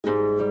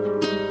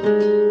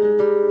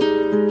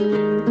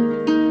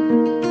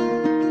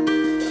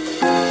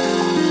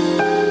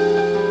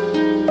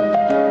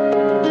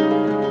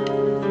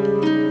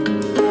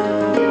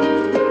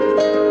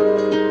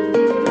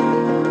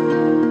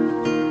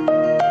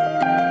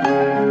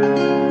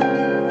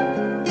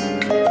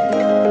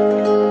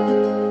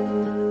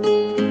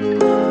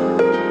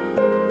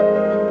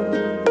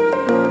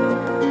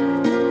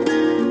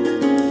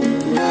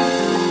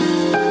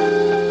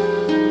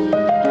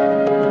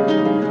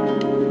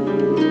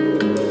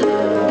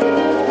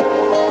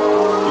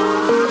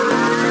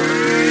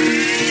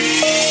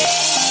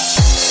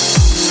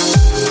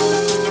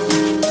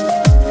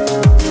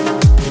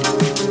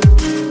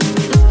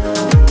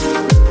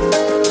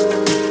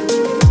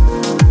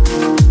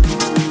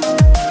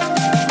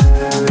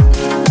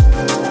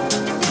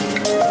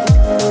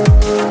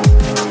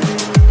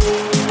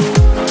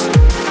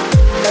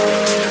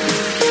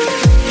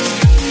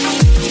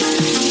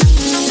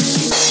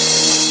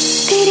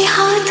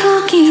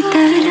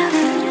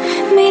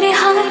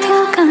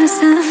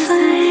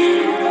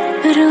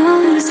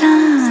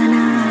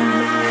रोजाना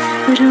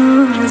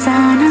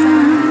रोजाना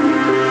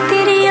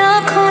तेरी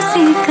आंखों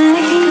से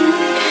कहे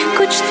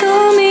कुछ तो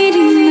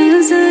मेरी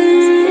नजर।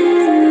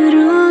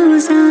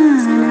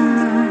 रोजाना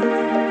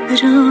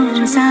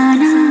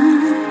रोजाना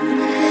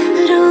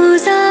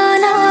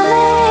रोजाना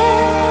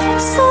मैं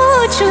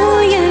सोचूं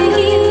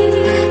यही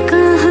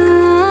कहाँ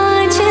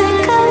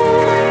आजकल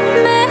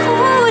मैं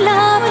हूँ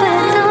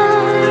लापता।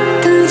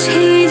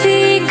 तुझे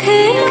देख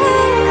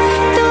लूं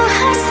तो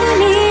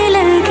हंसने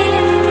लगे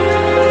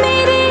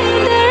मेरे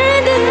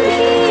दर्द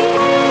भी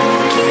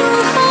क्यों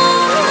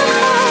हवाओं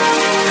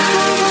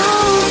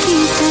की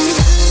तरह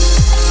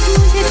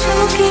मुझे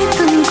छूके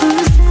तुम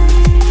गुजर।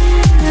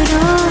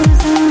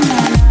 रोजाना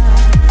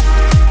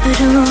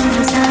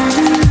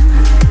रोजाना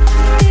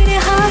तेरे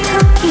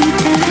हाथों की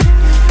तरह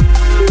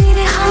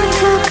मेरे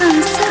हाथों का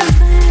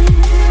सफर।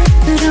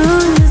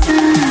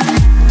 रोजाना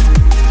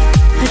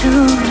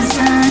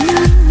रोजाना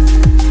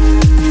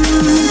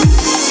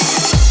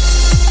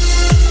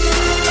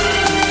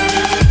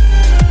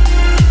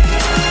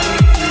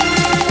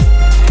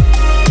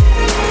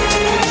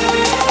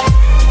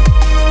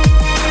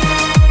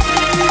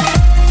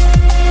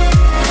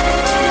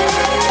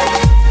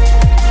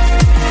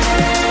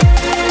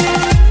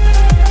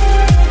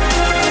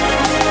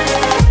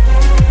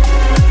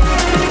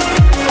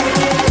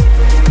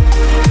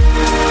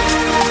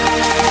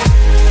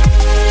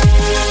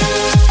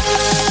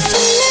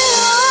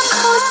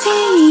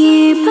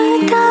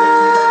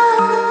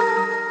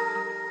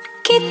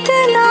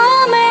कितना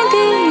मैं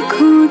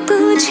देखूं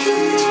तुझे।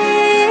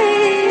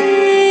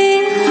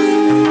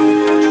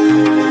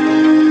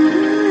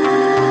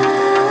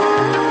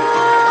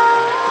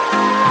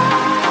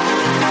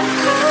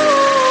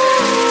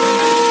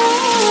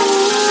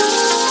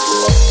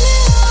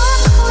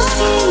 आँखों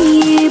से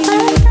ये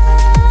बता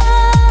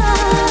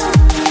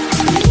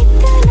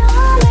कितना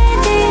मैं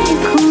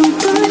देखूं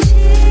तुझे।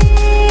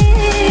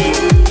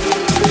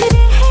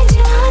 रह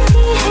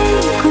जाती है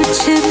कुछ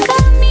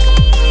कमी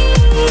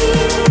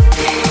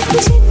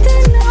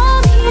जितना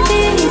भी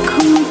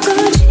देखूं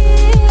तुझे।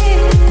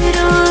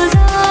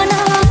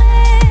 रोजाना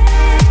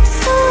मैं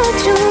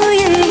सोचूं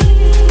यही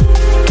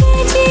कि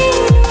जी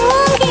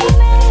लूंगी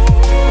मैं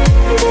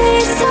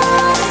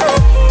बेसास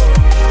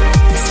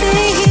भी से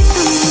ही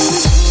तू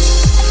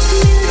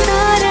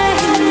मिलता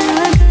रहे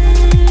अगर।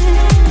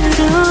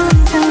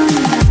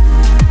 रोजाना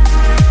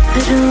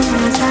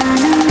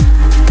रोजाना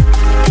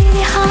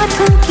तेरे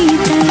हाथों की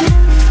तरह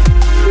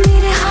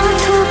मेरे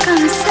हाथों का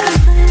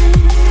सफर।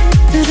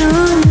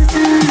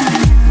 रोजाना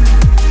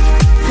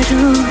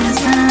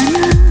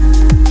रोजाना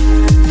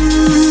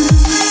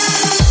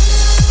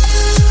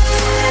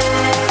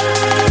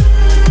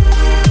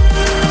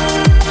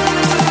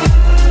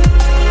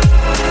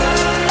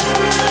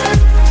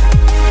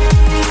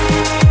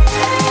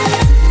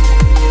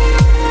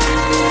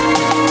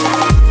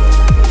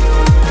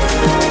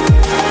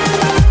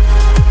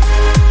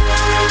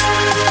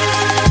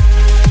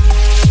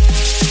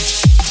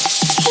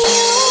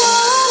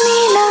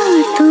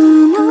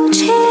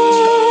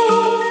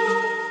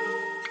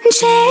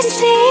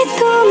जैसे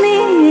तू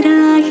मेरे